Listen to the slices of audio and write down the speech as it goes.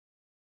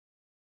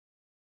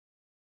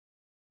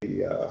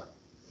the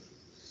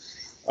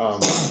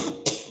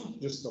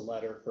just the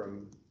letter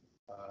from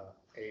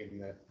Aiden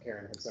that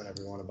Karen had sent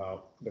everyone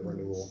about the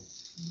renewal,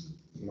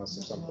 unless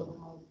there's something.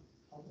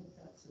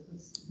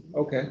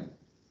 Okay.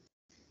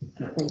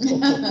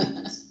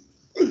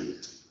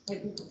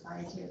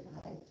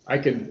 I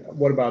could,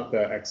 what about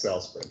the Excel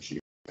spreadsheet?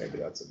 Maybe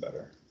that's a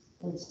better.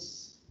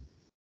 This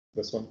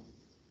one?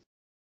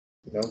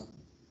 No?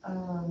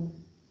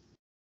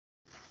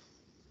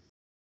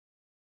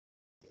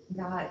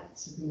 Not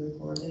to be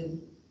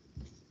recorded.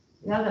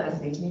 Now that I'm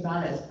thinking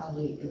about it, it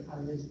probably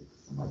is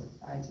somewhat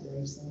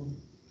proprietary, so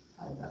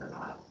probably better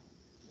not.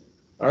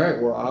 All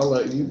right, well, I'll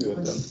let you do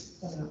it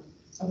then.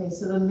 Okay,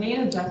 so the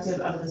main objective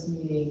of this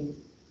meeting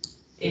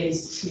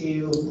is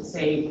to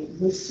say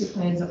which two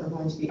plans that we're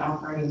going to be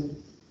offering.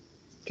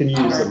 Can you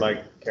use the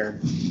mic, Karen?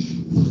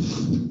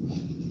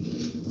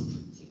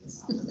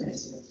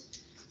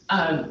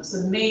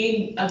 So the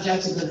main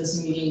objective of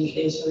this meeting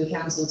is for the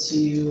council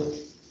to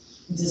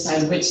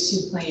decide which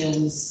two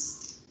plans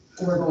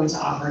we're going to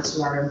offer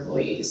to our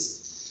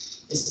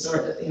employees. It's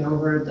sort of,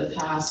 over the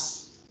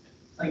past,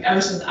 like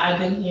ever since I've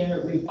been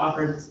here, we've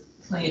offered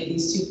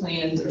these two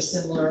plans are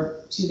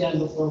similar to them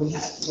before we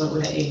went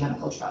with a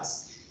medical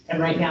trust. And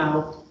right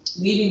now,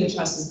 leaving the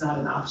trust is not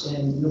an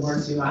option,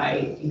 nor do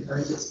I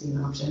encourage it to be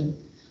an option.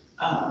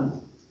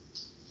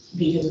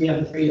 Because we have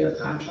a 3-year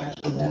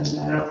contract with them.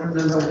 I don't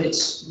remember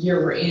which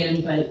year we're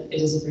in, but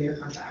it is a 3-year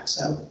contract.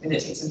 So, and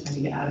it takes some time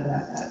to get out of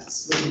that.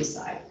 That's the least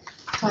side.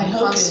 It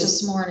costs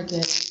us more to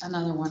get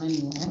another one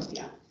anyway.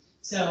 Yeah.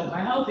 So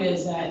my hope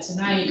is that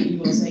tonight you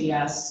will say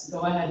yes,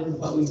 go ahead with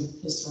what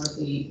we've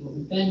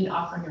been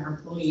offering our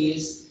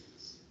employees.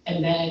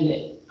 And then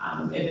if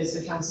it's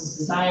the council's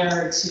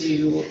desire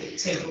to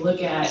take a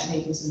look at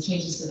making some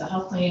changes to the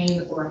health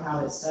plan or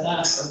how it's set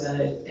up or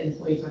the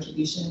employee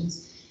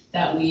contributions,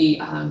 that we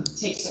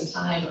take some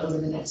time over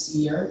the next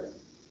year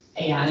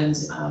and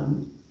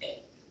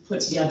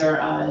put together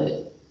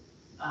a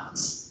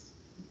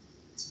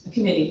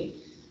committee,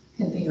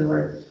 can't think of the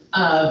word,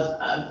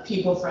 of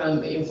people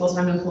from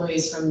full-time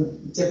employees from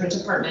different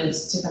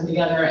departments to come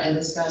together and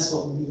discuss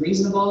what would be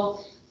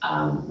reasonable,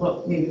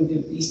 what maybe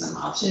would be some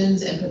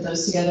options, and put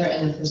those together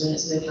and then present it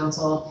to the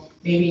council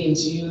maybe in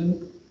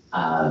June,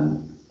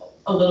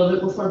 a little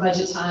bit before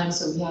budget time,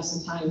 so we have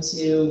some time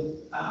to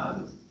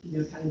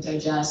kind of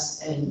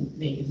digest and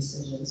make a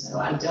decision. So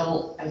I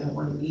don't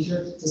want a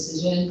knee-jerk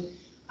decision.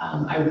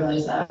 I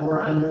realize that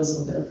we're under a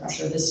little bit of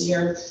pressure this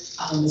year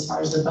as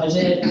far as the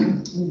budget.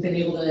 We've been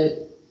able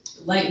to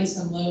lighten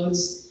some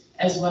loads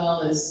as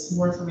well as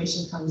more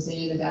information comes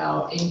in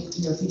about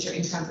future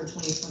income for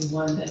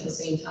 2021. But at the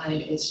same time,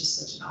 it's just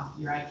such an off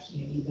year. I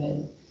can't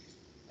even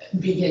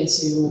begin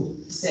to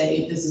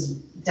say this is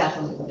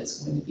definitely what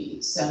it's going to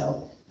be.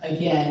 So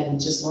again,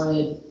 just want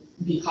to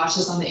be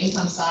cautious on the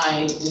income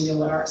side. We know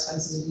what our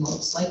expenses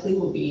most likely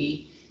will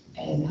be,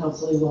 and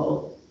hopefully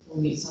we'll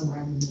meet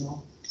somewhere in the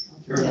middle.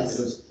 Sure, yes.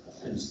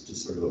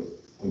 just sort of a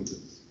point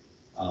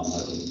of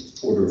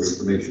order of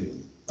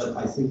information, but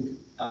I think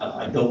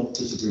I don't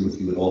disagree with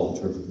you at all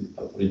in terms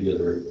of putting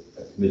together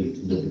a committee to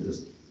look at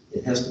this.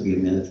 It has to be a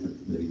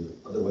management committee,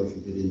 otherwise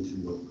you get into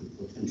what could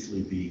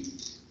potentially be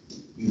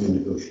union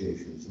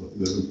negotiations. So if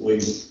you have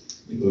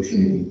employees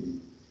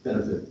negotiating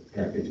benefit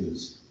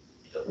packages.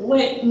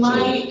 I'm not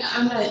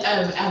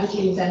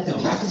advocating benefit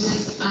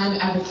packages. I'm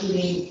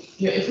advocating,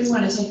 if we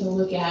want to take a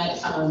look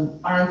at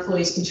our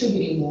employees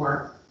contributing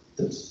more.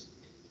 We just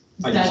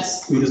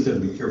have to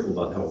be careful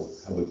about how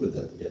we put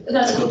that together.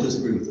 I don't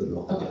disagree with it at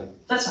all. Okay,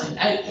 that's fine.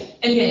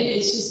 Again,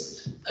 it's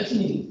just a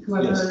committee,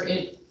 whoever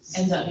it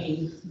ends up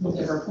being,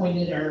 whoever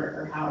appointed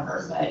or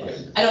however. But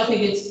right. I don't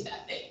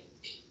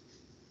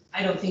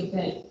think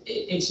that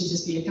it should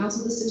just be a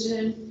council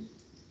decision.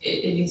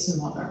 It needs to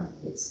involve our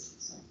employees.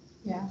 So.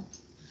 Yeah.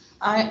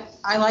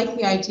 I like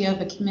the idea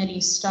of a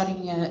committee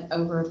studying it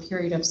over a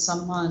period of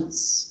some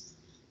months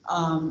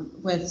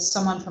with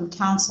someone from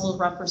council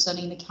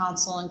representing the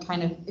council and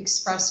kind of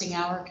expressing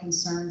our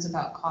concerns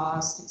about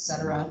cost, et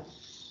cetera.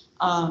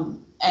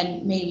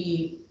 And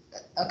maybe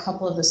a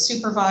couple of the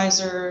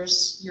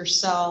supervisors,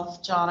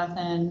 yourself,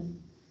 Jonathan,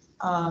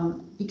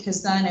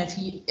 because then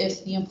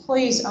if the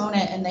employees own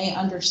it and they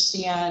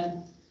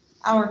understand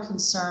our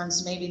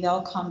concerns, maybe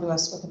they'll come to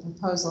us with a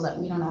proposal that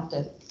we don't have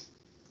to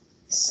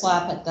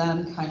slap at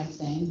them, kind of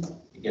thing.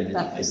 Again,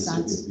 I just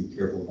have to be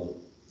careful about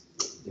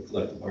the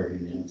collective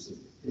bargaining units.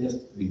 It has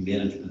to be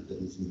management that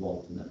is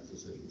involved in that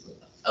decision.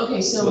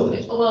 Okay, so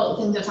well,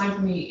 then define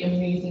for me. I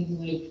mean, are you thinking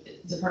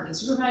like department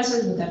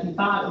supervisors? Would that be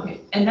Bob?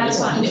 Okay, and that's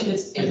fine. If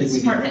it's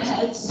department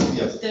heads,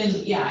 yes. Then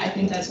yeah, I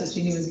think that's what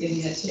Jeannie was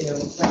getting at too.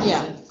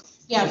 Right?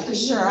 Yeah, for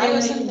sure. I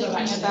wasn't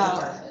thinking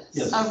about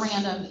a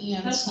random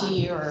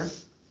EMT or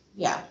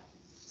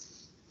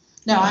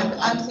No,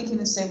 I'm thinking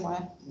the same way.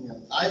 Yeah,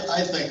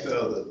 I think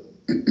though that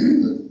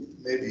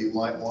maybe you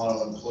might want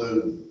to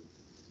include,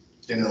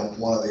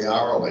 one of the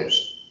hourlies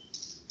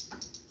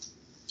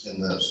in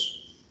this.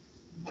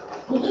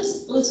 Well,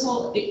 let's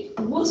hold.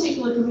 We'll take a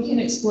look and we can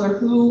explore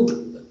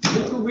who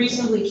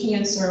reasonably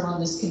can serve on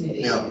this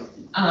committee. Yeah.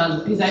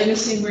 because I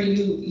understand where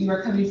you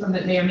are coming from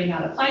that may or may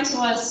not apply to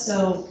us,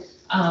 so,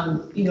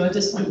 at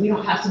this point, we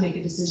don't have to make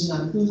a decision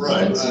on who's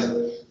going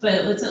to,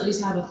 but let's at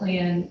least have a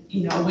plan,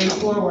 a way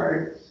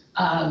forward,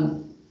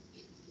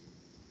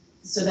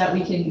 so that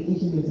we can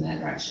move in that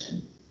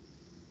direction.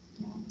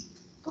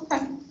 Okay.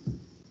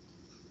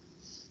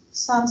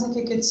 Sounds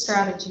like a good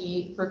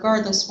strategy.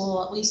 Regardless,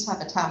 we'll at least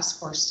have a task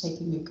force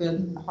taking a good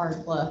and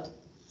hard look.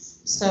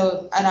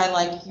 So, and I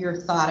like your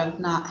thought of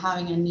not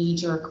having a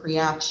knee-jerk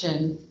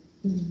reaction.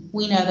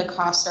 We know the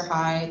costs are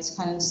high. It's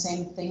kind of the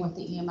same thing with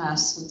the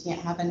EMS. We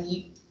can't have a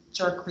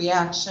knee-jerk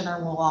reaction or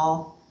we'll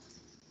all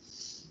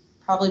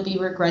probably be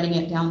regretting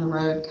it down the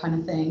road kind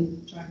of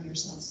thing. Driving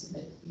yourselves a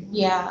bit.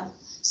 Yeah.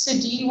 So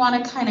do you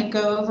want to kind of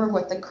go over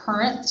what the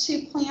current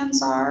two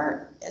plans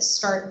are?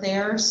 Start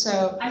there.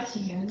 So I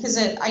can. because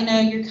I know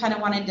you kind of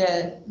wanted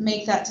to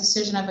make that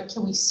decision of it.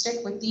 Can we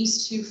stick with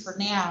these two for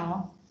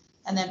now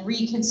and then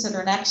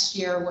reconsider next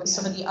year what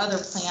some of the other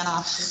plan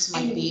options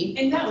might be?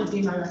 And that would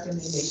be my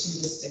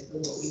recommendation, to stick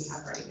with what we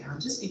have right now,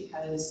 just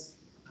because,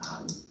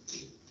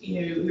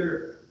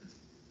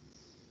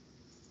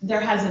 there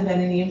hasn't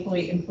been any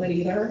employee input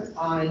either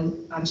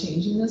on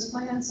changing this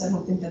plan, so I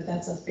don't think that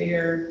that's a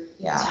fair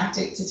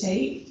tactic to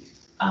take.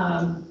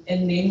 And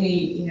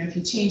mainly, if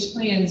you change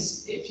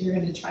plans, if you're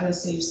going to try to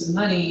save some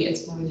money,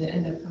 it's going to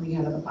end up coming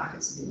out of the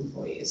pockets of the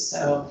employees.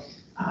 So,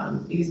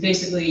 because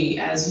basically,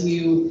 as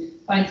you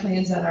find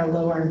plans that are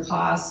lower in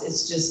cost,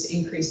 it's just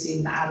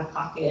increasing the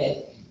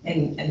out-of-pocket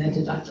and the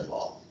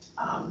deductible.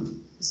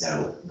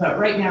 But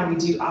right now we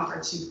do offer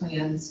two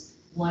plans.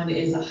 One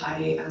is a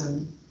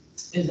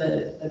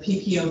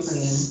PPO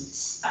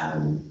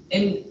plan,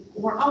 and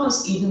we're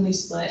almost evenly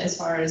split as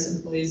far as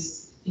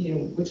employees,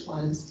 which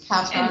ones.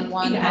 Half on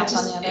one, half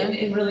on the other.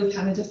 It really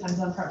kind of depends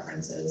on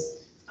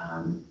preferences.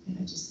 And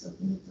I just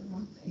opened up the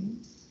wrong thing.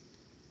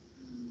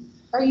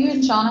 Are you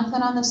and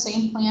Jonathan on the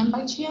same plan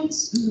by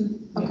chance?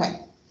 Mm-hmm. Okay.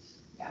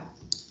 Yeah.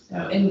 So,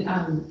 and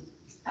I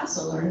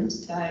also learned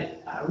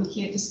that we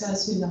can't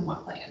discuss who's on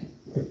what plan.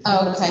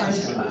 Oh, That's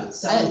okay. part of it.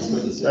 So,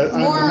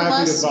 I'm More or happy to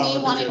less me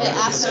volunteer. wanting to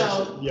ask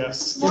So-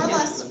 Yes. More or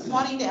less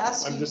wanting to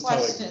ask I'm you just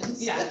telling.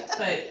 questions. yeah,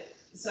 but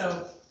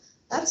so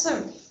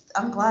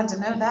I'm glad to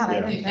know that. I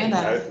Yeah. didn't know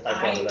that. I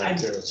thought of I that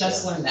too.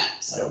 just learned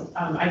that. So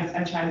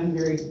I try to be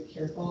very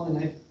careful,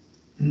 and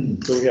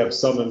So we have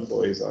some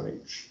employees on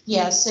each.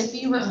 Yes, if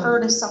you refer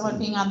to someone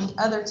being on the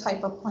other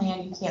type of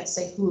plan, you can't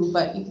say who,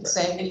 but you can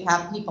say we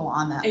have people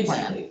on that plan.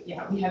 exactly,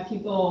 yeah, we have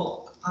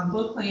people on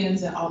both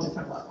plans at all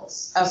different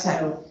levels. Okay.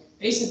 So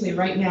basically,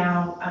 right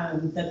now,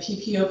 the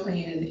PPO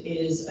plan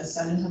is a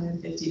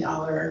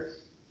 $750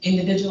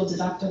 individual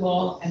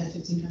deductible and a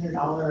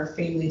 $1,500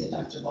 family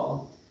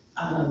deductible.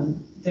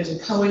 There's a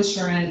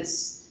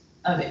co-insurance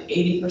of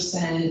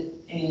 80%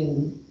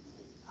 in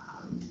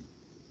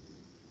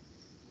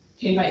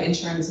paid by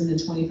insurance and then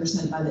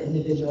 20% by the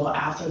individual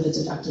after the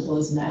deductible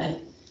is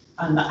met.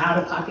 The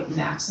out-of-pocket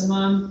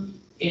maximum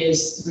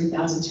is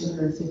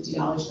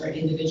 $3,250 for an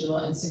individual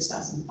and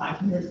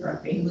 $6,500 for a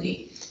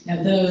family.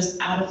 Now those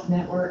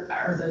out-of-network,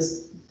 or the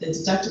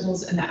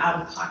deductibles and the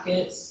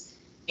out-of-pockets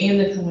and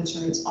the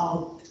co-insurance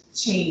all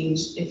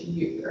change if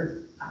you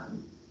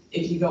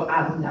go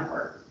out of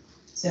network.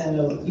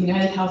 So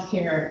United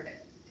Healthcare,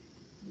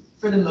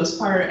 for the most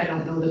part, I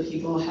don't know that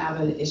people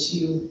have an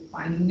issue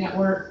finding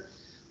network.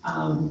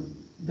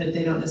 But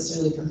they don't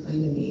necessarily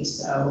complain to me,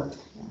 so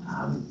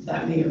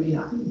that may or may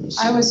not be an issue.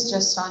 I was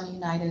just on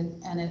United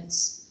and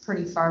it's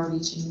pretty far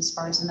reaching as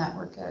far as the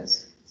network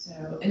goes.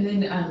 So, and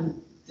then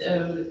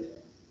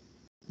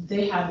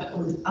they have,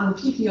 on the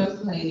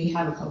PPO plan, you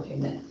have a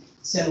copayment.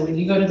 So when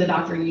you go to the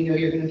doctor,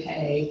 you're going to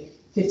pay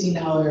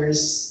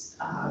 $15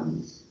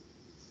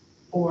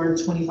 or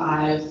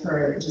 $25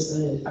 for just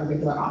a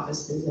regular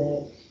office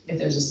visit. If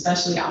there's a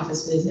specialty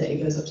office visit,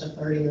 it goes up to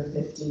 $30 or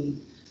 $50.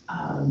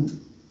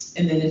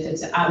 And then if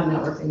it's out of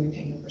network, then you're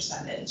paying a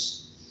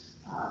percentage.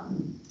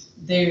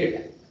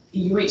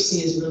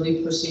 UHC is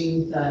really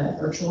pushing the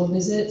virtual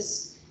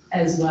visits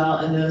as well,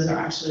 and those are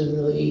actually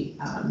really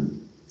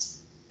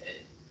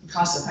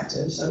cost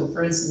effective. So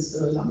for instance,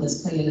 those on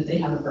this plan, if they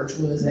have a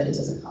virtual visit, it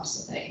doesn't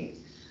cost a thing.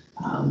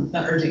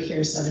 The urgent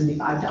care is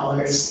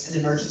 $75, an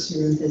emergency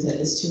room visit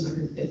is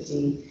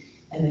 $250,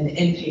 and then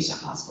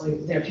inpatient hospital,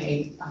 they're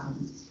paying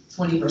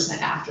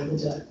 20% after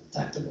the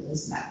deductible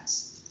is met.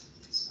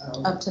 So,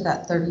 Up to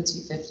that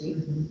 $3,250.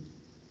 mm-hmm.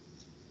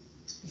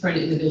 For an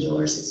individual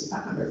or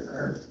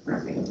 $6,500 for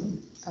a family.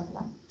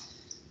 Okay.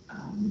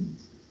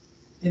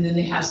 And then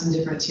they have some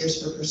different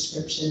tiers for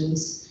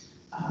prescriptions.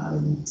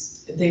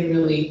 They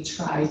really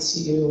try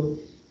to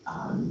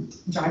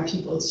drive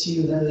people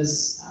to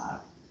those,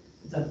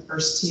 the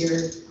first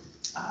tier,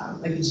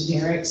 like the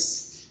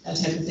generics, that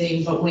type of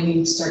thing. But when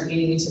you start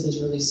getting into those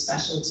really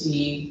specialized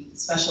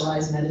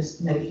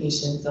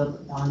medications, they'll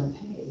end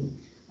up paying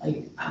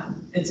like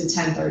it's a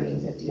 $10, $30,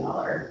 and $50,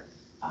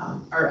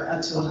 or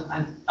up to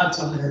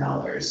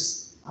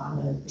 $100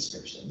 on the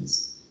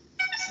prescriptions.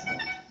 So,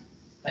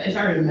 but if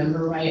I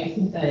remember right, I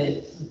think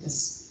that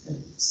this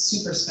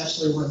super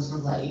specialty ones for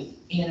like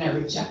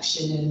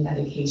anti-rejection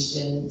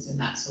medications and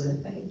that sort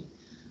of thing.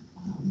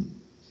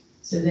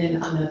 So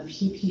then on the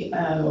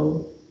PPO,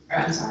 or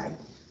I'm sorry,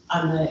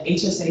 on the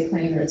HSA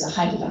plan, or it's a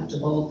high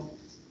deductible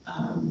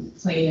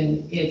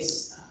plan,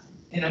 it's,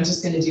 and I'm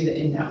just gonna do the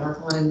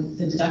in-network one,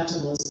 the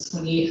deductible is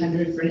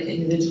 $2,800 for an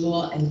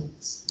individual and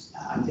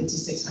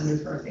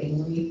 $5,600 for a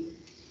family.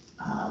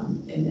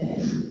 And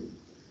then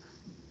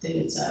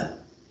it's a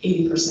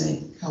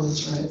 80%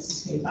 co-insurance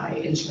is paid by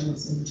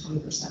insurance and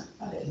 20%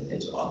 by the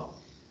individual.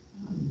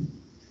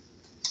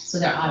 So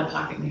their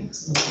out-of-pocket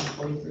maximum is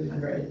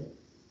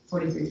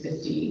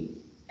 $4,350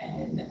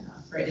 and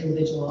for an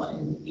individual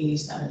and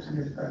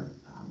 $8,700 for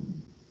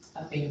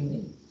a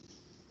family.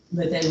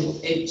 But then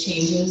it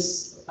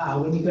changes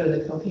when you go to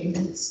the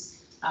co-payments.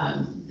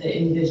 The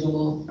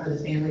individual or the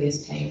family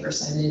is paying a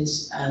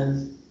percentage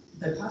of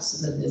the cost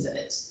of the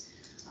visit.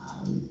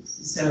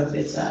 So if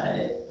it's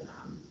a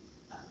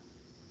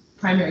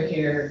primary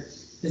care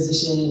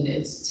physician,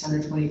 it's 10 or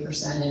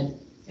 20%.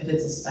 If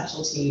it's a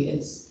specialty,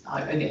 it's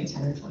again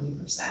 10 or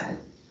 20%.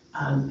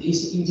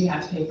 You do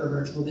have to pay for a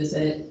virtual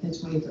visit and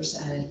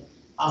 20%.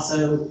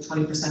 Also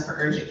 20% for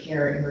urgent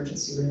care,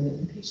 emergency room,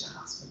 and inpatient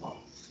hospital.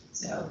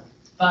 So,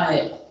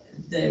 but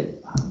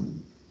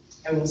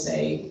I will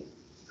say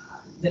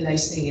the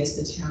nice thing is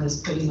the town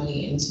is putting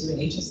money into an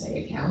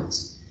HSA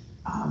account.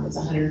 It's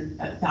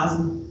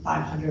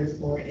 $1,500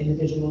 for an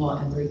individual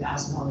and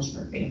 $3,000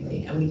 for a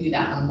family, and we do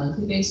that on a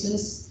monthly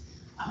basis.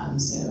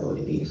 So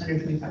it'd be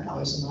 $125 a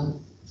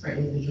month for an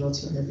individual,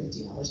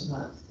 $250 a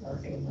month for a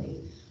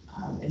family,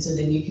 and so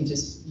then you can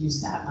just use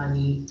that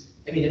money.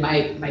 I mean, in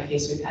my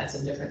case, we've had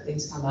some different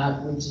things come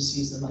up. We just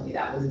use the money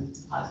that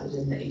was deposited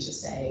in the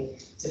HSA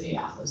to pay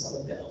off those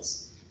other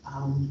bills.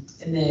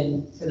 And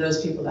then for those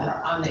people that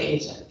are on the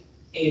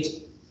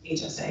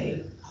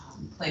HSA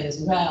plan as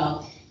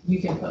well,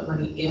 you can put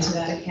money into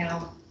that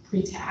account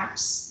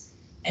pre-tax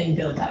and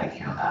build that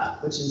account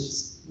up, which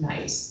is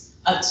nice,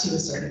 up to a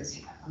certain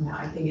amount.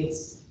 I think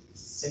it's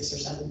 $6,000 or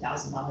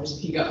 $7,000.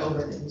 If you go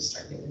over, then you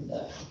start getting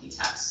the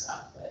tax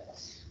stuff. But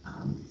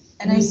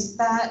and is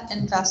that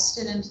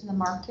invested into the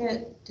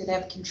market? Do they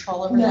have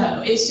control over that?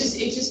 No, it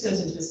just goes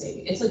into a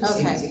savings. It's like a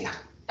savings account.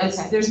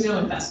 There's no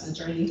investment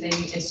or anything.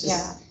 It's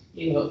just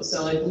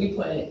so like we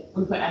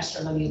put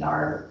extra money in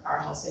our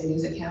health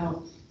savings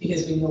account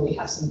because we know we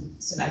have some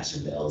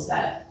extra bills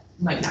that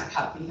might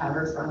not be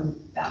covered from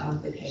that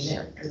monthly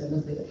payment or the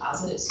monthly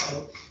deposit.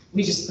 So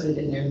we just put it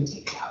in there and we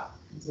take it out.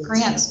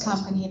 Grants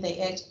company, the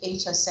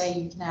HSA,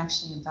 you can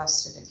actually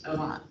invest it if you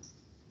want.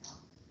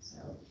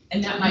 So,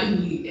 and that might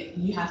be,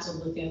 you have to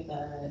look at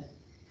the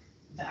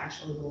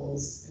actual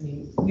rules. I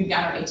mean, we've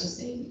got our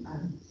HSA.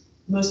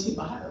 Most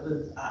people have it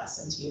with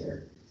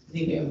Centeer. I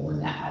think we have one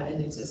that had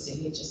an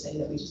existing HSA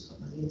that we just put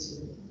money into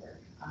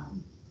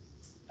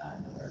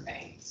another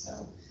bank.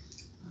 So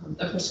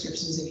the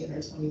prescriptions again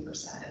are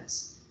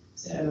 20%.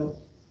 So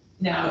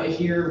now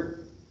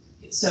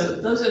so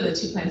those are the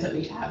two plans that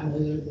we have, and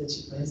those are the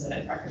two plans that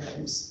I'd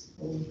recommend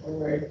moving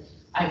forward.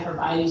 I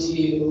provided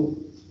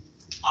you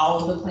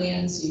all of the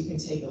plans so you can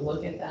take a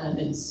look at them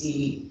and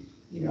see,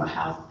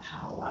 how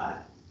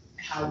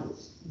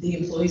the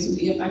employees would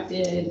be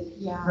affected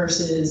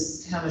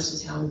versus how much the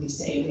town would be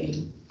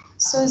saving.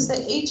 So is the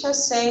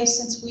HSA,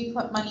 since we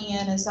put money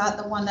in, is that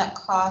the one that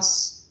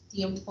costs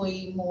the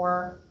employee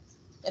more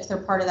if they're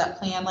part of that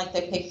plan, like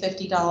they pay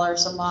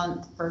 $50 a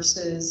month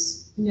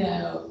versus?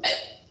 No,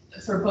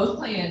 for both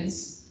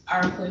plans,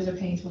 our employees are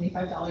paying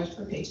 $25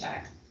 per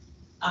paycheck.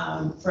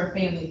 For a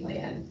family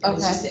plan,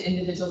 it's just the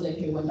individual, they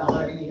pay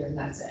 $1 a year and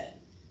that's it.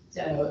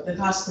 So the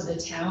cost to the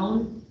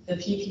town, the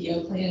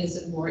PPO plan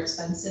is more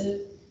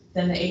expensive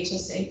than the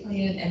HSA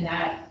plan, and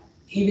that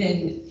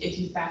even if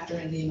you factor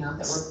in the amount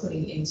that we're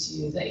putting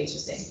into the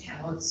HSA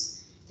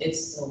accounts,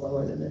 it's still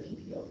lower than the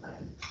PPO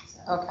plan.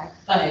 So,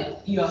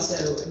 but you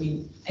also, I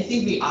mean, I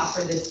think we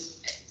offer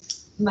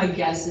this, my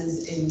guess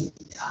is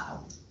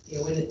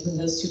when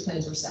those two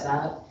plans were set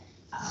up,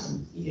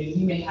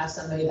 you may have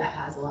somebody that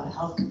has a lot of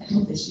health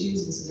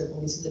issues, and so they're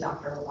going to the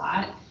doctor a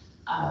lot,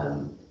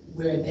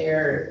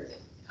 where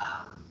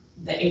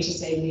the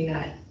HSA may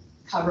not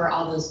cover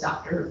all those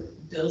doctor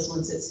bills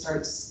once it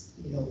starts,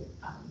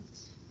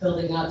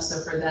 building up.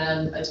 So for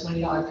them, a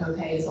 $20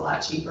 copay is a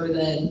lot cheaper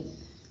than,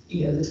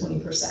 the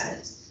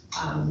 20%.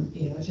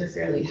 If you're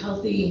fairly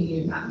healthy and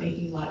you're not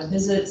making a lot of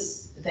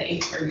visits,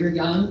 or you're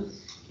young,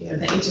 the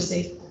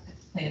HSA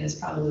plan is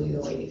probably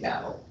the way to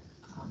go.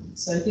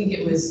 So I think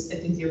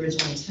the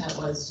original intent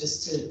was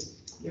just to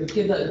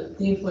give the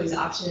employees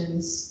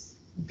options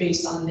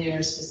based on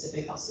their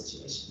specific health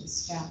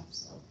situations. Yeah.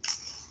 So,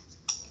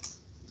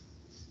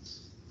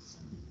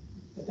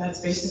 but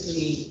that's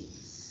basically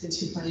the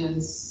two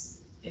plans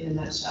in a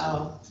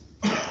nutshell.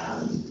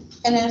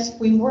 And if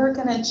we were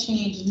going to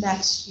change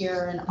next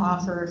year and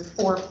offer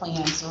 4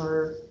 plans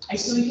or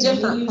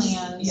different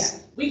plans. Yeah,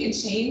 we can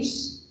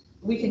choose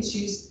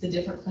the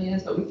different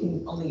plans, but we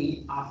can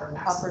only offer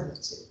maximum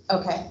of 2.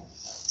 Okay,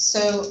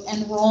 so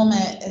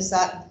enrollment, is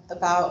that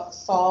about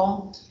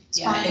fall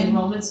time? Yeah,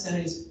 enrollment's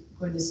going to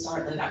going to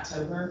start late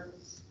October.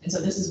 And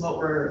so this is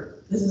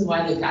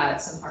why they've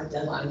got some hard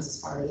deadlines as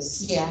far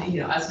as,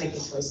 us making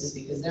choices,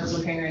 because they're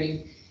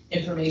preparing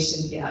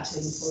information to get out to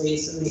the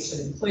employees, so to make sure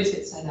the employees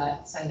get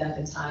signed up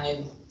in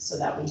time, so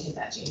that we hit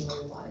that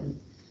January 1.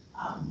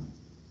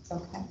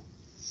 Okay.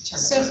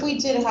 So if we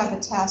did have a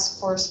task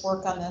force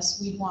work on this,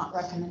 we'd want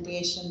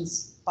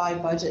recommendations by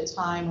budget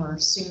time or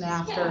soon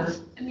after. Yeah.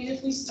 I mean,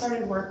 if we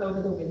started work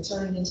over the winter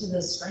and into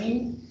the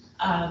spring,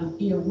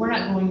 we're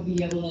not going to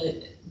be able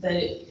to,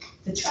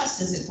 the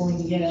trust isn't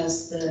going to get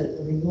us the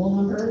renewal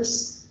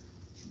numbers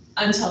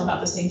until about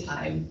the same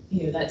time,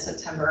 that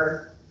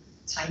September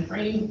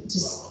timeframe,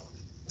 just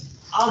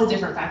all the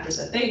different factors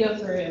that they go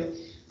through.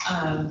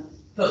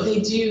 But they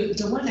do,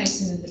 the one nice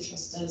thing that the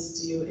trust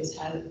does do is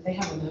they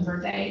have a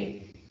member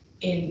day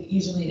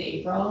usually in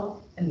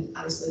April, and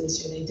obviously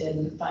this year they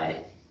didn't,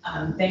 but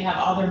they have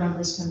all their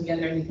members come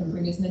together, and you can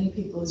bring as many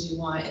people as you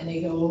want, and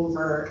they go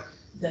over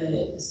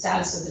the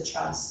status of the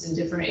trust in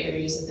different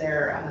areas that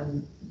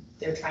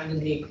they're trying to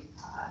make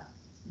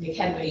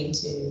headway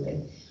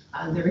into,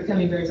 and they're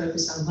becoming very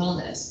focused on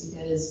wellness,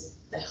 because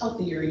the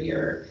healthier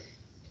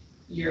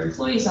your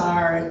employees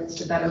are,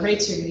 the better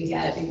rates you're going to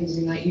get, because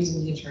you're not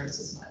using the insurance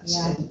as much.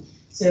 Yeah. And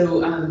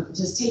so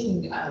just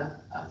taking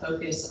a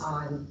focus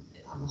on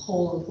the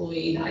whole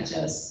employee, not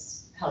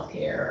just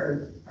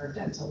healthcare or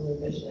dental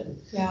or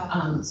vision.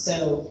 Yeah.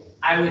 So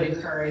I would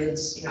encourage,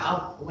 as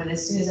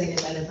soon as I get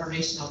that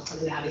information, I'll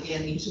put it out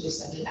again. I usually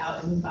send it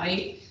out and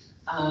invite.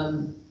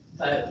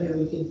 But maybe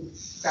we could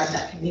grab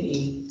that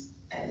committee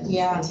and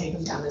take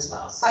them down as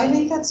well. So. I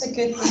think that's a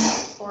good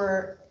thing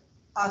for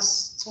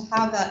us to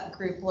have that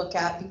group look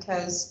at,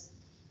 because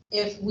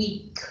if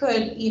we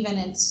could even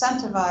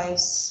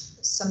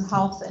incentivize some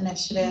health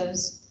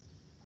initiatives,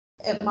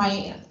 it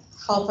might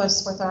help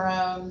us with our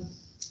own,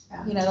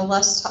 the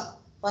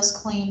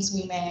less claims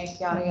we make,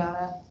 yada,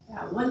 yada.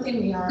 Yeah, one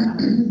thing we are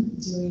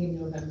doing in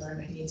November,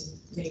 and I need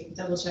to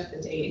double check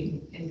the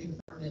date and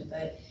confirm it,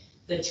 but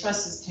the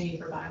trust is paying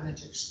for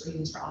biometric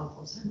screenings for all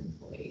full-time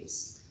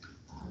employees.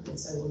 And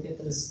so we'll get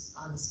those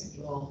on the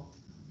schedule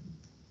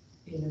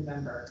in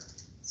November.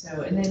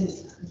 So, and then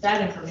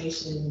that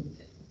information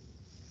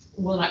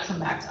will not come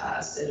back to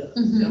us.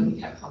 It'll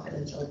be kept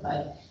confidential,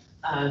 but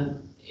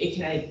it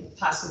can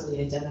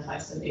possibly identify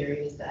some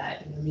areas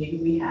that, maybe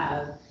we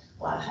have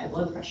a lot of high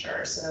blood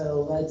pressure.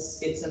 So let's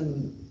get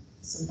some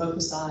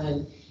focus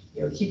on,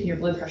 keeping your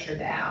blood pressure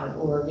down,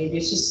 or maybe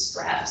it's just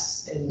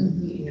stress,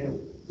 and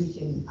we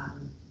can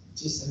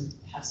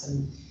have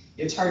some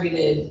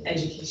targeted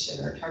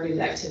education or targeted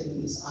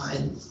activities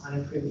on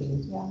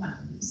improving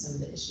some of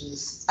the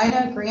issues. I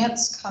know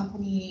Grant's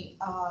company,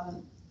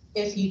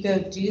 if you go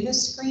do the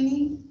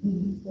screening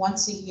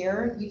once a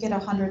year, you get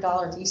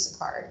 $100 Visa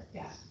card.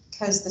 Yeah.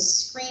 Because the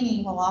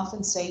screening will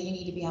often say you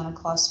need to be on a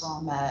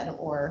cholesterol med,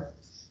 or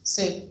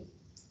so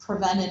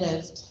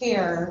preventative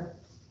care,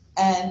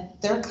 and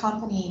their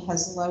company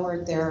has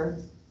lowered their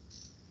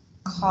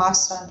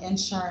cost on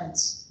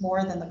insurance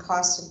more than the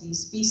cost of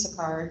these Visa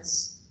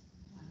cards.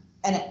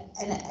 And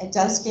it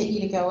does get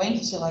you to go in,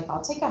 because you're like,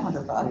 I'll take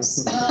 $100.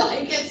 Well,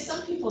 it gets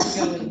some people to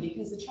go in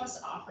because the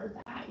trust offered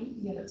that. You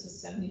can get up to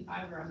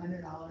 $75 or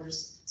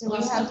 $100. Do we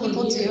have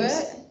people do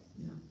it?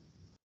 No.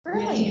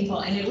 Really?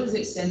 And it was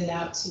extended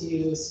out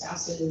to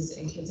spouses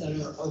and kids that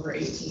are over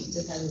 18,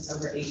 dependents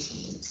over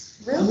 18.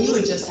 Really? And we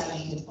would just have a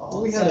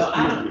handful. We had a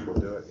few people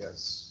do it,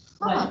 yes.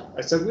 Huh.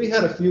 I said we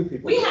had a few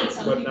people. We had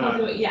some people not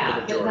do it,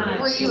 yeah, the but majority.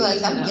 not. Were you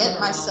like, I'm getting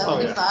my Oh,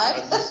 yeah. 75?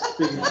 I'm just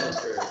speaking from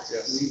experience,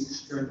 yes. We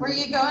turn Were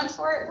you going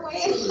for it,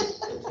 Wayne? a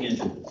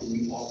tangent. Do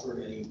we offer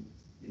any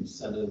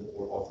incentive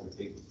or offer to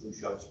take the flu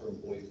shots for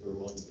employees who are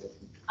willing to get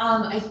them?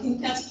 I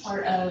think that's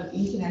part of,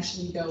 you can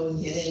actually go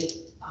and get it,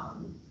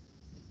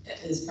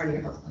 as part of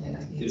your health plan.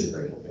 I think it's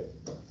free. Okay.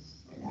 You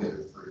can get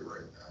it free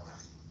right now.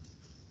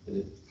 Did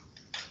it-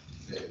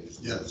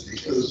 Yes, you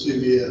go to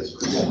CVS.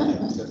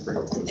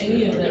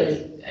 Any of the,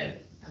 I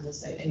will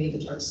say, any of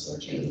the drugstore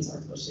chains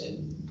are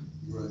pushing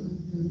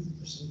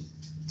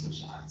flu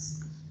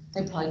shots.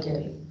 They probably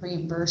get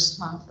reimbursed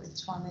for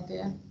each one they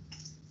do.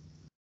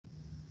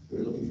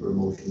 We're looking for a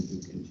motion to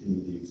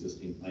continue the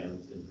existing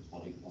plans in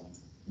 2020.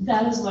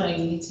 That is what I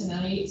need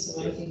tonight,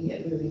 so I can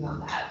get moving on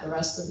that. The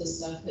rest of the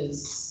stuff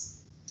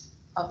is,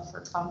 Up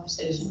for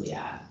conversation.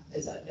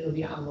 it'll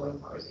be an ongoing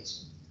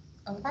conversation.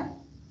 Okay.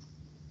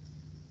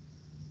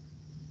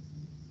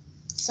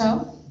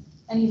 So,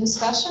 any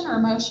discussion or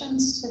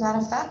motions to that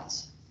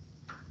effect?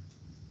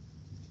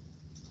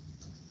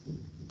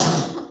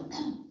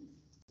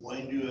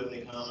 Wayne, do you have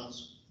any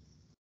comments?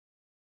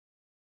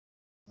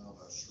 I'm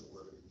not sure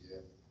where to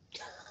begin.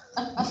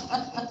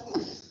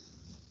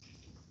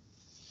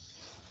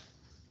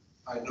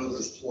 I know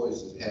there's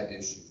employees that had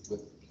issues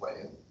with the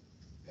plan,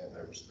 and I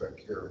respect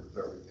Karen with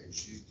everything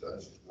she's done.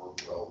 She's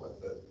worked well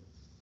with it.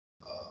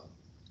 I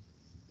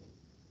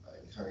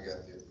kind of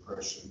got the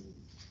impression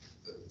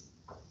that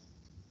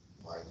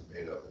mine's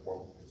made up.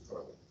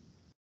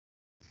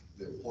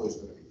 The employee's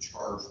going to be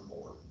charged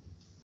more.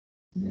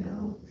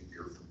 No. A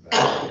year from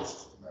now, it's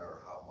just a matter of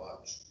how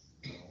much.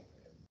 And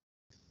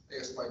I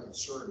guess my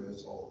concern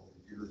is all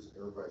the years that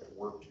everybody's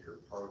worked here,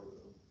 part of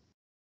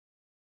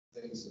the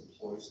things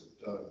employees have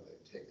done,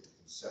 they've taken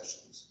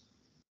concessions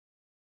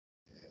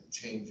and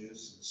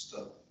changes and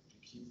stuff to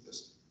keep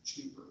this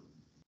cheaper.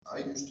 I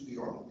used to be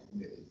on a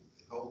committee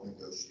to help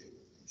negotiate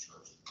with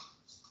insurance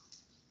companies.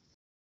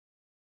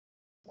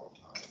 One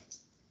time,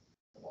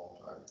 a long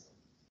time ago.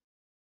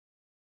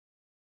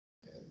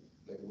 And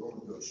they will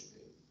negotiate.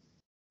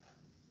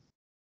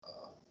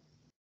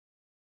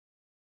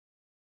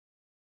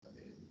 I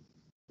mean,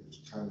 it's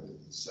kind of the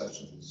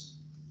concessions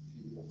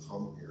people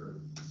come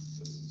here.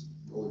 This is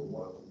really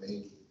one of the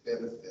main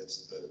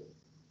benefits that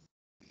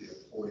the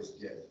employees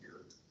get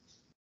here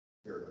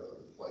compared to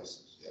other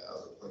places. Yeah,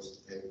 other places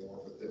pay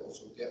more, but they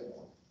also get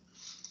more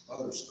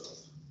other stuff.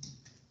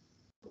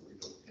 But we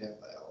don't have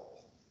that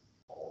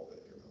all of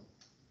it, you know.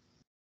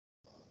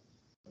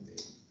 I mean,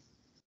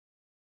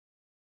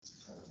 it's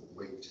kind of a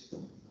weight.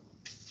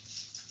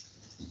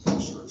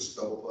 Sort of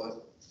scuttlebutt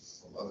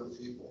from other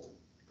people,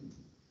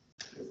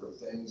 different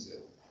things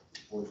that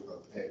employees are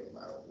going to pay no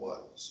matter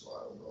what. So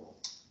I don't know.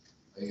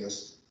 I guess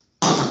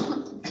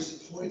I'm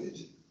disappointed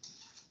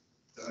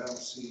that I don't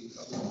see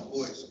other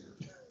employees here.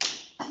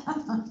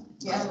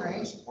 Yeah, I'm right.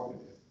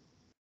 disappointed.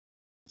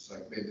 It's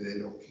like maybe they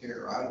don't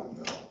care. I don't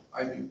know.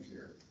 I do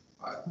care.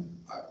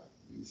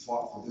 We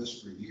fought for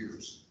this for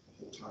years, the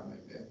whole time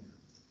I've been here.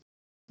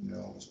 You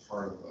know, it's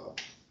part of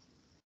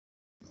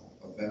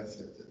a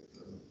benefit that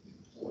the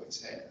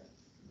employees had.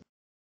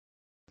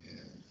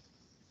 And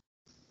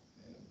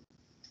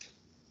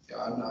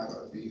yeah, I'm not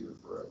going to be here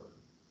forever.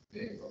 It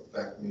ain't going to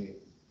affect me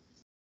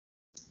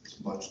as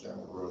much down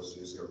the road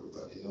as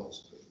everybody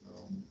else, but you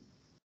know,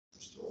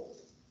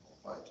 I'll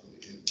fight till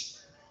the end.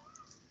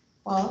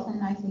 Well,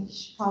 then I think you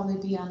should probably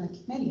be on the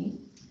committee.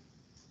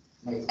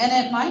 And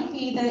it might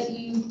be that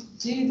you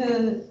do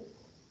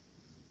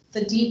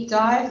the deep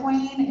dive,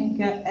 Wayne,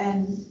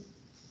 and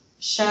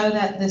show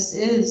that this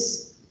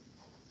is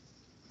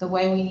the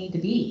way we need to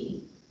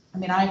be. I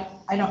mean, I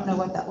don't know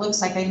what that looks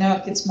like. I know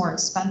it gets more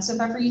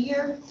expensive every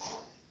year,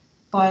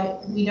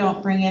 but we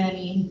don't bring in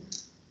any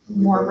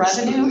more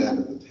revenue. We've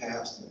understood that in the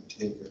past and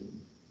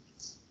taken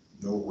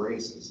no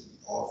raises and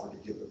offered to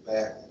give it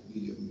back with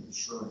the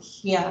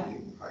insurance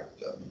being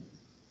hiked up.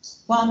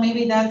 Well,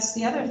 maybe that's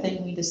the other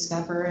thing we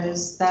discover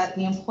is that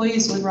the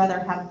employees would rather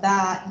have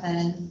that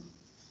than,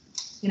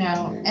 you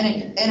know, and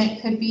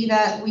it could be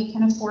that we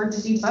can afford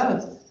to do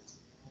both.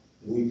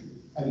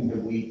 Have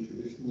we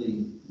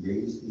traditionally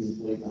raised the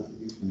employee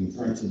contribution? I mean,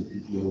 for instance, the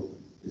PTO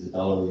is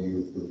 $1 a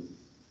year for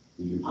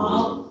the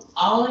employee.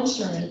 All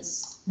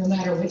insurance, no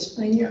matter which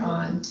plan you're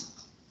on,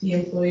 the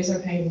employees are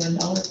paying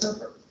 $1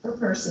 per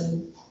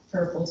person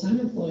for a full-time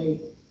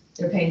employee.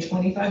 They're paying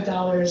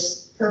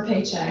 $25 per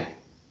paycheck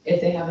if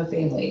they have a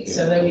family.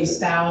 So there'll be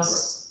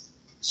spouse,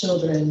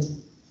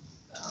 children.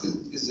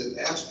 Is it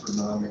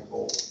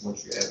astronomical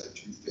once you add the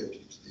 250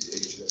 to the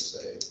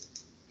HSA?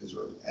 Is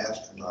there an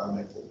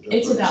astronomical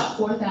difference? It's about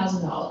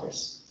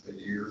 $4,000 a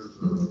year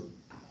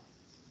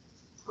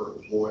per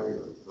employee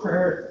or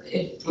per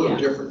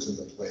difference in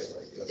the plan,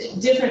 I guess.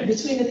 Different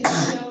between the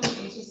PPO and the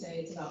HSA,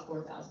 it's about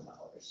 $4,000.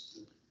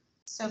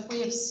 So if we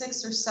have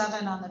 6 or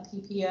 7 on the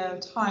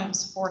PPO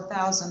times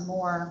 4,000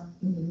 more.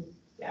 Mm-hmm.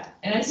 Yeah,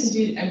 and I can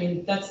do, I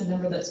mean, that's the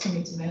number that's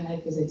coming to my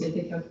head because I did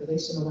the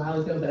calculation a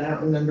while ago, but I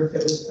don't remember if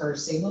it was per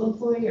single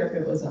employee or if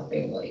it was a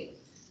family.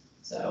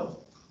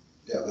 So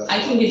yeah, I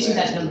can get you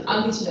that number.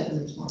 I'll get you that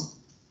number tomorrow.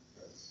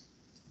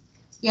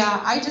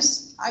 Yeah, I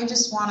just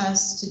want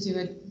us to do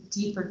a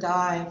deeper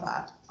dive.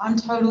 I'm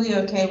totally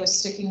okay with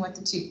sticking with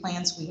the 2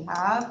 plans we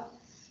have.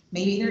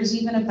 Maybe there's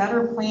even a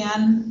better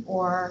plan,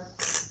 or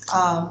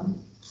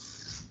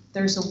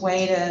there's a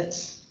way to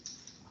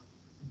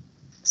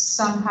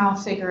somehow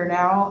figure it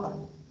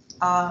out.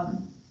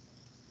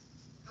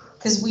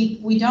 Because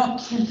we don't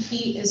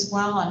compete as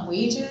well on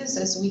wages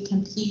as we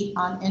compete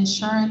on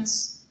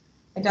insurance.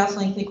 I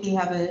definitely think we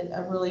have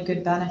a really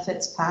good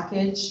benefits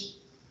package,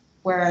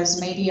 whereas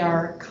maybe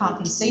our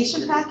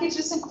compensation package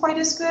isn't quite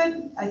as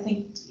good. I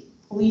think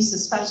police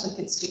especially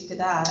could speak to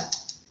that.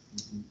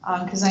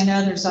 Because I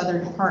know there's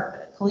other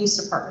police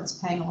departments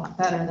paying a lot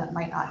better that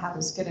might not have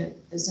as good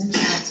as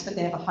insurance, but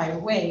they have a higher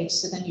wage,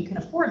 so then you can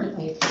afford to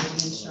pay for the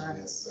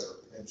insurance. We have a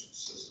better pension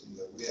system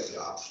that we have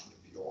the option to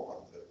be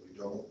on, but we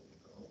don't,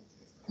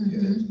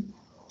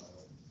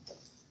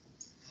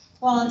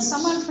 Well, and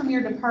someone from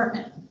your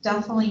department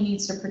definitely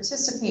needs to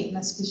participate in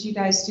this because you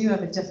guys do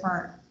have a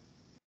different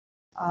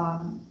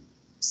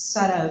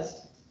set of,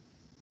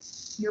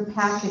 your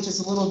package is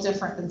a little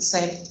different than,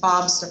 say,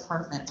 Bob's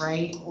department,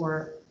 right?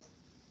 Or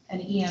an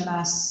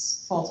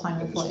EMS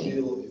full-time employee. I just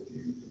feel if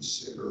you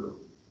consider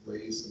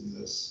raising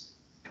this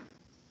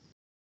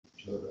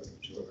to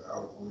an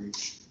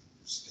outreach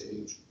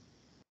stage,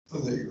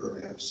 that you're going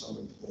to have some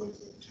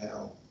employees in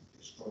town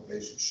that's going to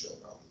basically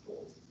shut out the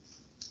door.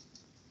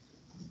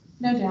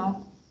 No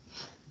doubt.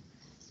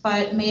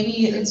 But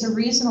maybe it's a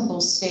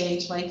reasonable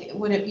stage. Like,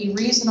 would it be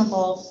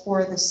reasonable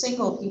for the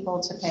single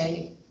people to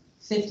pay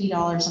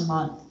 $50 a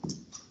month?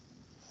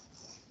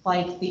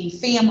 Like the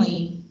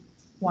family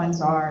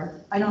ones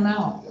are. I don't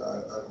know. Yeah,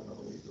 I don't know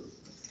either.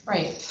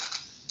 Right.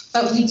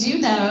 But we do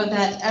know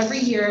that every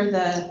year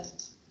the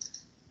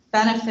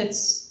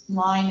benefits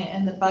line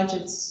in the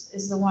budgets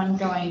is the one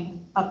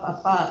going up,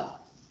 up,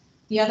 up.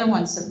 The other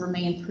ones have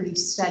remained pretty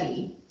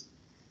steady,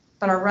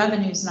 but our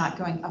revenue's not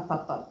going up,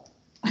 up, up.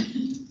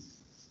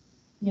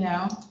 You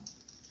know?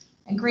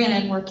 And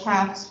granted, we're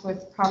capped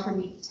with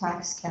property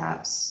tax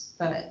caps,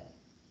 but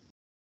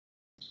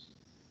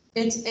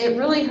it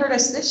really hurt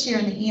us this year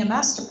in the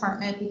EMS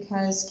department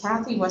because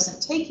Kathy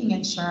wasn't taking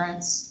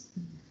insurance.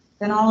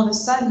 Then all of a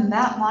sudden,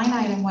 that line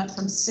item went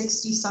from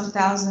 60-some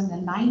thousand to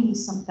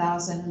 90-some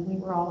thousand, and we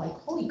were all like,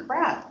 holy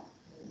crap.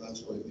 Well,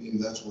 that's what I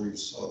mean, that's where you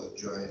saw the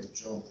giant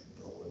jump,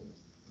 you know, and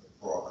it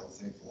brought, I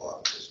think, a lot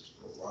of this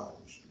to a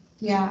rise.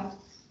 Yeah.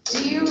 Do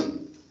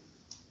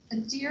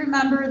you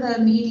remember the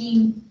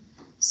meeting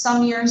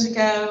some years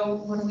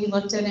ago when we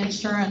looked at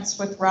insurance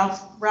with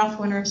Ralph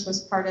Winters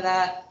was part of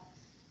that?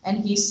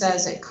 And he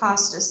says it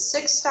cost us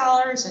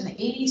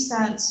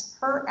 $6.80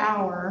 per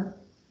hour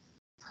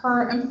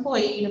per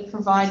employee to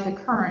provide the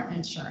current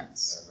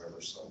insurance. I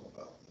remember something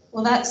about that.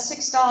 Well, that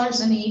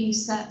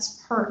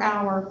 $6.80 per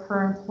hour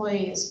per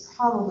employee is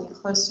probably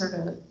closer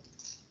to,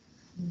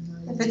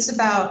 if it's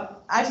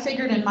about, I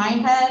figured in my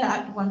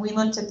head, when we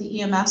looked at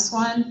the EMS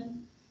one,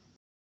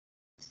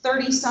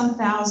 30-some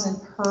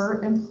thousand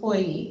per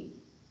employee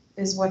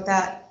is what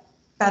that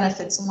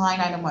benefits line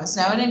item was.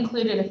 Now, it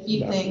included a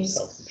few Not just things.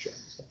 health insurance.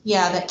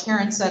 Yeah, that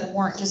Karen said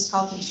weren't just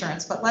health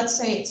insurance, but let's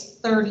say it's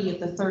 30 of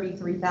the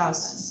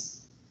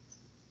 33,000.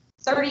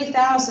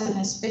 30,000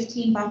 is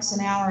 $15 an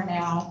hour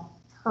now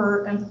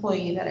per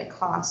employee that it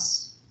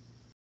costs.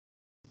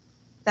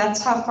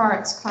 That's how far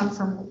it's come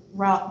from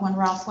when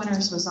Ralph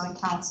Winters was on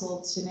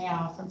council to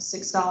now, from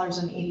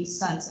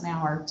 $6.80 an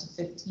hour to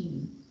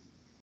 15.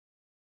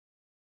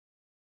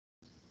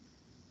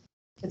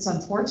 It's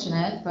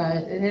unfortunate, but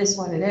it is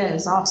what it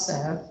is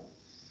also.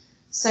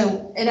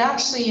 So it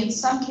actually, in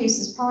some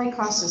cases, probably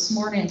costs us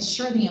more to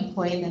insure the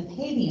employee than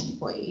pay the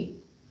employee,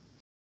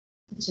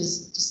 which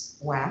is just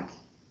whack.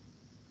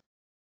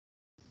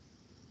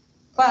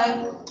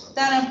 But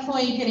that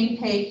employee getting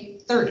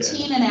paid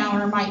 13 an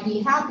hour might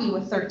be happy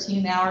with 13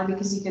 an hour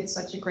because he gets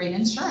such a great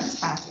insurance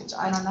package.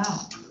 I don't know.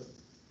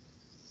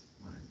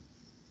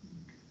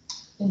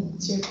 And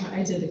to your point,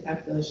 I did the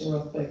calculation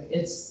real quick.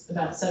 It's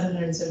about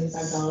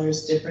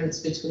 $775 difference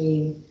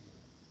between,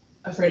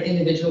 for an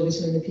individual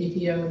between the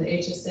PPO and the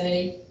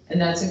HSA, and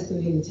that's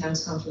including the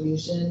town's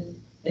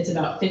contribution. It's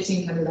about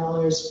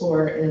 $1,500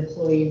 for an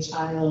employee and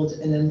child,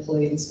 and an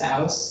employee and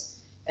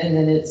spouse, and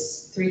then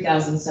it's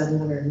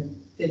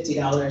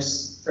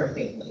 $3,750 for a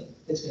family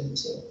between the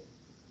two.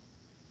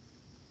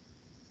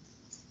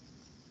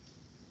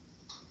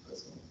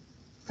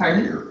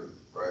 Pardon? Per year,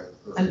 right?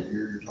 Per Um,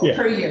 year you're talking.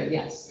 Per year,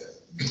 yes.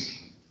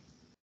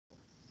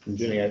 And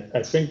Jenny,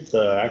 I think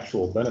the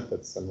actual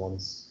benefits and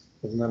ones,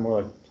 isn't that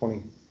more like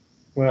 20?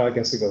 Well, I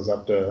guess it goes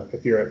up to,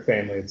 if you're at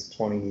family, it's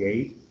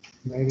 28,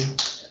 maybe?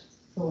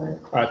 For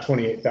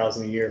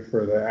 28,000 a year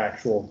for the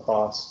actual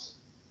cost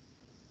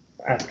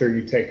after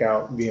you take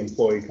out the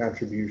employee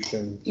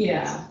contribution.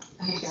 yeah,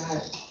 I got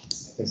it.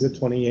 Is it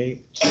 28?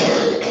 You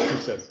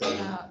said 30.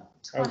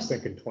 I was 20,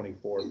 thinking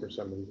 24 for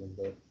some reason,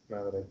 but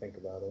now that I think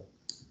about it.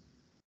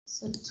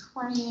 so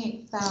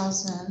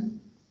 28,000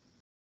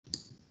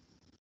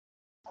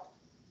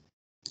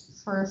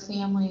 for a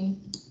family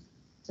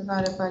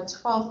divided by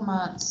 12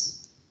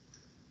 months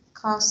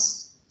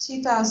costs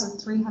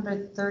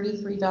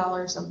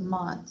 $2,333 a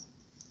month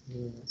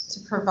to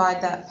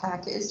provide that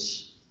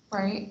package,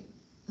 right?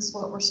 Is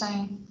what we're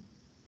saying.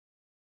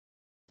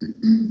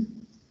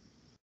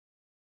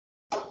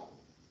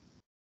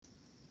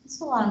 It's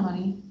a lot of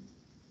money.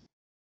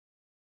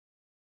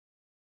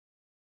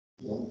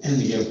 Well, and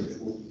the average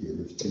work year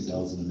is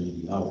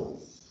 2,080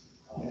 hours.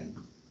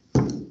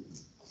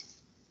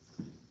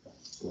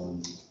 So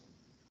on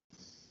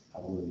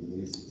hourly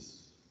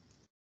basis,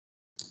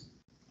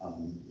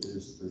 it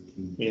is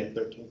 13. Yeah,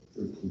 13.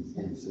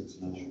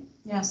 13.46 an hour.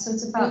 Yeah, so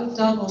it's about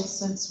doubled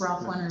since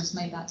Ralph Winters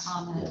made that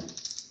comment.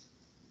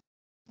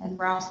 And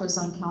Ralph was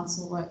on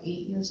council, what,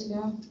 8 years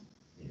ago?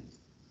 Yeah.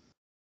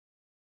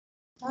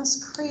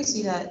 That's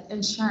crazy that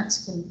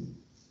insurance can,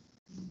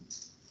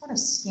 what a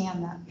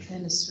scam that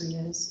industry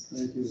is.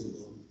 Thank you.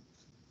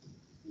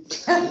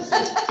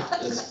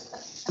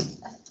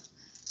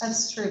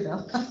 That's true,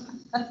 Bill.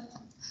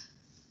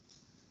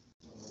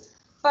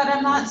 But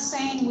I'm not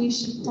saying we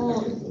should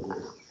pull,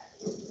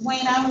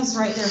 Wayne, I was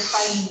right there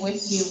fighting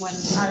with you when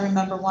I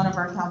remember one of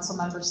our council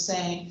members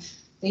saying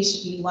they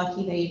should be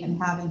lucky they even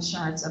have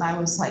insurance, and I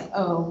was like,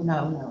 oh,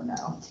 no, no,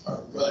 no.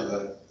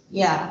 Really?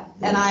 Yeah,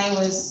 and I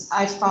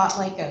fought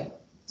like a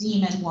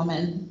demon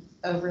woman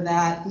over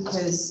that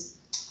because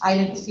I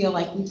didn't feel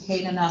like we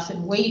paid enough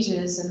in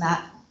wages and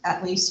that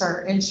at least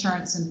our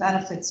insurance and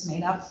benefits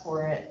made up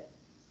for it.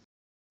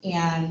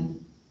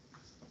 And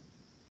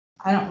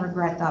I don't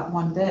regret that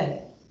one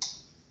bit.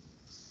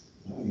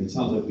 I mean, it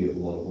sounds like we have a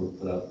lot of work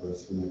put out for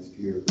us for next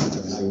year. I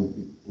mean, I would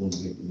be willing to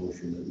make the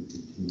motion that we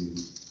continue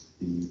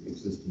the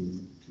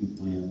existing two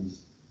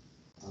plans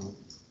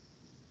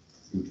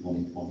through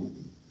 2020.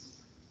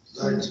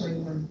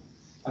 2021.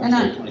 I'm And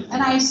sorry, I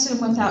 2020.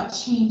 assume without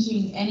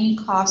changing any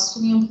cost to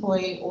the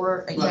employee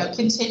or, Right.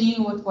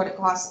 continue with what it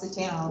costs the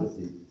town. With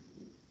the-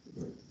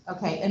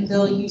 Okay, and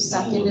Bill, you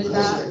seconded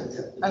that?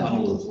 The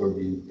town will absorb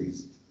the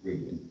increased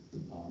rate in,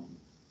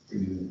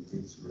 premium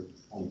increase for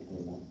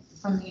 2021.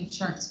 From the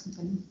insurance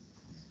company.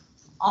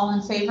 All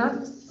in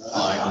favor?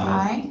 Aye.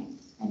 Aye.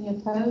 Any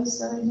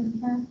opposed that I didn't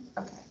hear?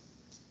 Okay.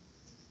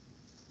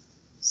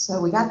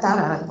 So we got that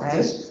out of the way.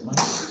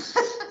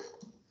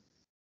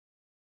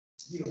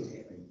 You don't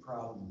have a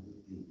problem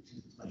with the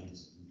two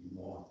plans that you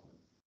offer.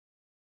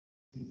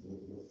 People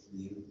that work for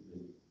you,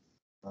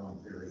 that are on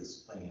various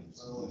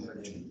plans. I only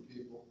have two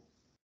people.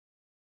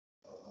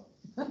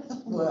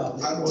 Well.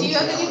 Do you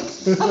have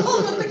any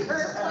problem with the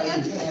current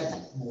plan? You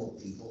had more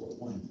people at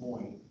one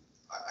point.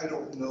 I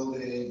don't know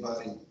that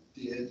anybody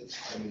did.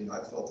 I mean, I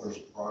felt there was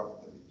a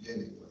problem in the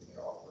beginning when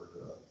they offered,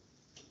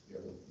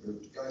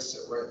 the guy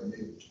sat right in me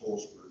and told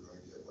us we were gonna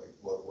get like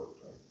blood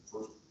work done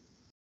first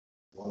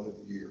one of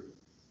the year.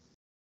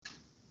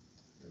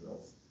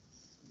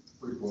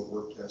 Free blood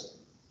work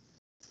testing.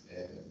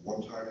 And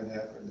one time it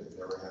happened, it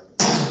never happened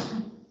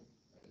again.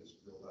 I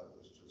just feel that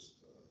was just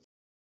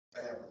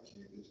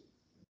fabricated.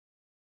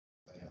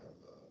 I have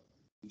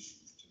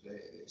issues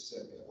today. They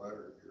sent me a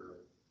letter here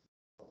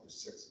probably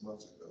 6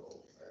 months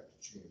ago. I have to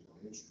change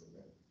my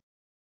instrument,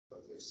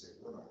 but they say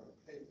we're not going to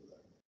pay for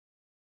that.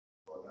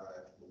 But now I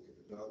have to go get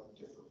it done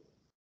differently.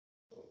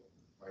 So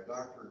my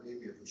doctor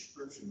gave me a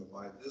prescription to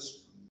buy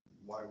this one.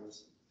 Why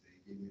was it they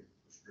gave me a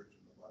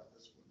prescription to buy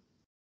this one?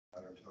 I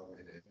don't tell me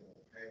they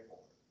won't pay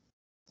for it.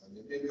 I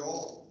mean, maybe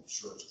all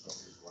insurance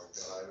companies are like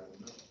that. I don't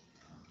know.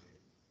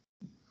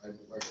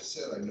 Like I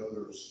said, I know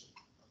there's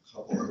a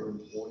couple other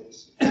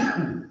employees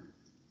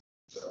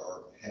that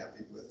are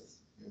happy with,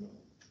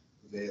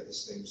 they have the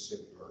same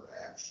similar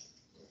action,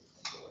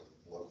 like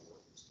blood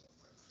work and stuff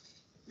like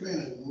that.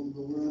 Granted,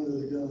 we're under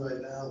the gun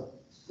right now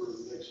for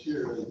next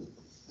year, and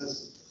that's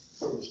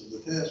the purpose of the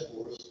task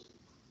force.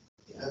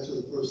 After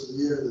the first of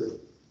the year,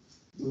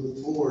 to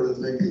move forward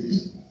and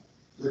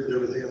look at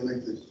everything and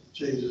make the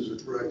changes or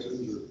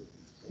corrections, or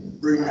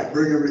bring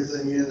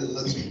everything in and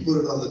let's put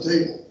it on the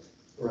table.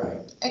 Right.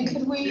 And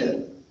could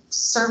we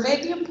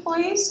survey the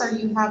employees? Are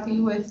you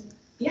happy with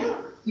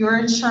Yeah, your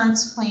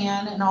insurance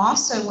plan and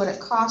also what it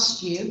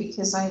cost you?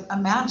 Because I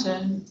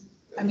imagine,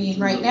 I mean,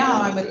 right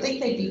now, I would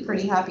think they'd be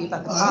pretty happy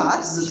about the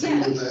cost. Disagree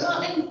with that.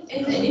 well,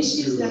 and the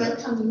issues that are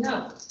coming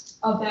up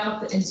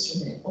about the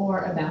instrument or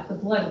about the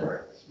blood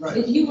work. Right.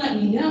 If you let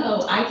me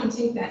know, I can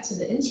take that to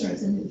the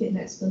insurance and get an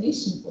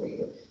explanation for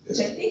you, which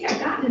I think I've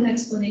gotten an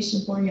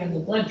explanation for you on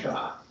the blood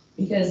draw.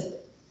 Because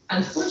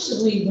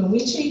unfortunately, when we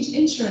changed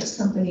insurance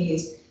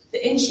companies,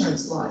 the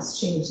insurance laws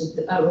changed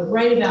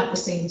right about the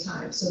same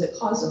time. So that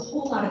caused a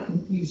whole lot of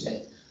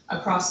confusion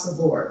across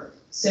the board.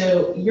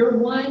 So your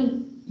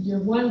one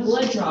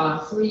blood draw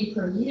free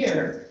per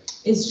year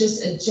is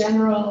just a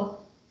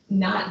general,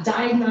 not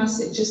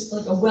diagnostic, just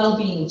like a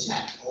well-being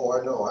check. Oh,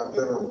 I know, I've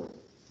been around.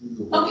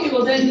 Okay,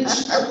 well then,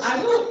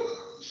 I will,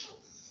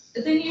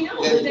 then you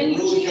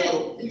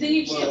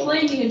can't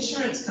blame the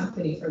insurance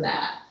company for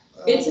that.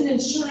 It's an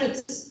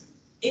insurance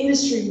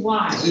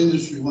industry-wide. It's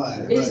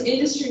industry-wide. It's Right.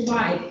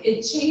 industry-wide.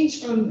 It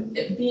changed from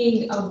it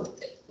being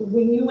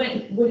when you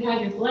would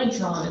have your blood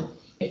drawn,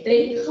 if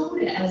they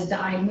code it as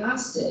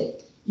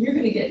diagnostic, you're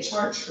gonna get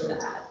charged for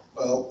that.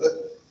 Well,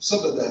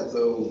 some of that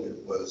though,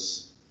 I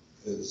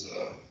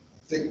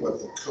think what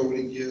the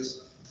coding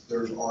is,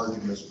 there's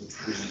arguments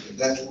between, and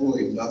that's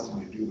really nothing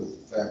to do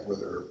with the fact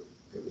whether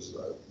it was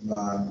a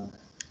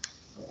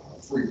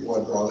free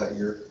blood draw that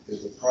year.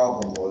 Is the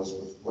problem was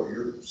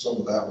with some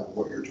of that with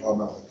what you're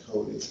talking about with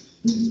coding, is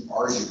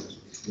arguments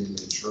between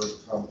the insurance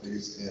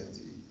companies and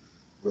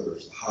whether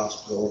it's the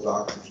hospital,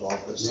 doctor's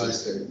office. They Right.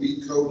 say,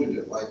 we coded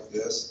it like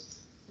this,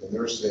 and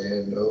they're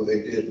saying, no,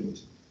 they didn't.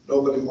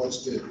 Nobody wants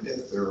to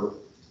admit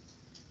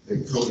they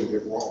coded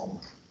it wrong.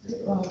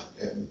 Well,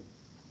 And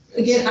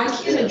Again, I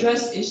can't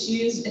address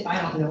issues if I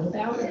don't know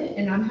about it,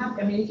 and I'm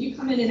happy, I mean, if you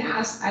come in and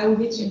ask, I will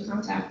get you in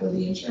contact with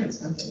the insurance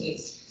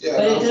companies. Yeah,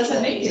 But it and I was doesn't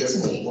talking make it to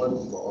general me.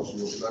 blood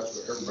draws, that's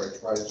what everybody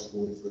tries to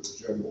go for, the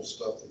general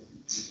stuff that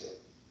people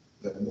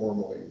that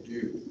normally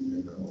do,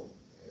 And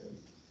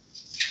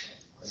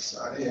I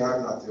said, hey,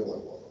 I'm not the only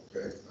one,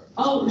 okay?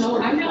 Oh, no,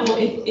 I know,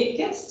 it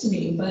gets to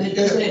me, but it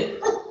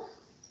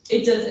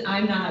doesn't,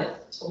 I'm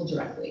not told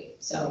directly,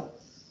 so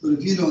But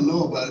if you don't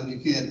know about it, you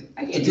can't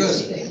I can't do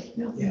address it. anything,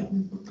 no. Yeah.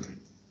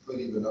 But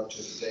even up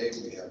to today,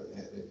 we haven't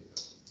had any,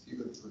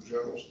 even for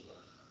general stuff,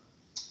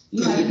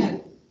 You haven't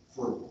had,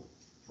 for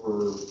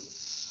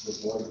the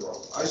blood draw.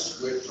 I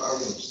switched, I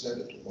wouldn't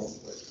send it to one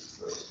place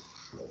because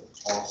of the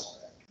cost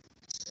factor.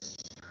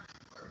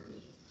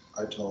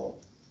 I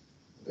told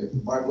them,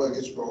 if my blood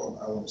gets drawn,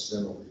 I won't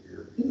send over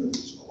here because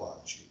it's a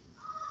lot cheaper.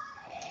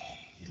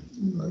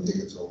 I think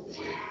it's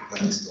overrated.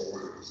 That's the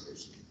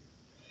organization.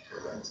 So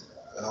that's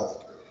the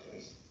healthcare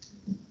place.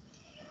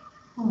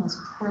 Oh, that's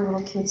Poor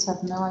little kids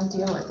have no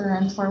idea what they're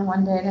in for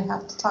one day to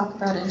have to talk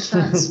about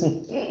insurance.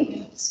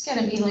 It's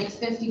gonna be like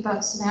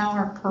 $50 an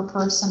hour per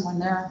person when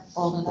they're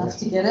old enough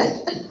to get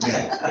it.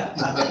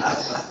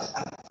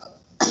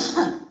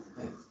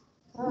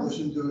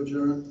 Motion to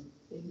adjourn.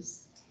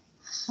 Thanks.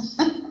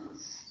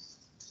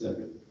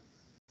 Second.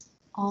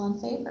 All in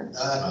favor?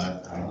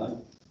 Aye. Aye.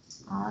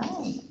 All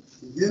right.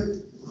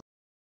 Yep.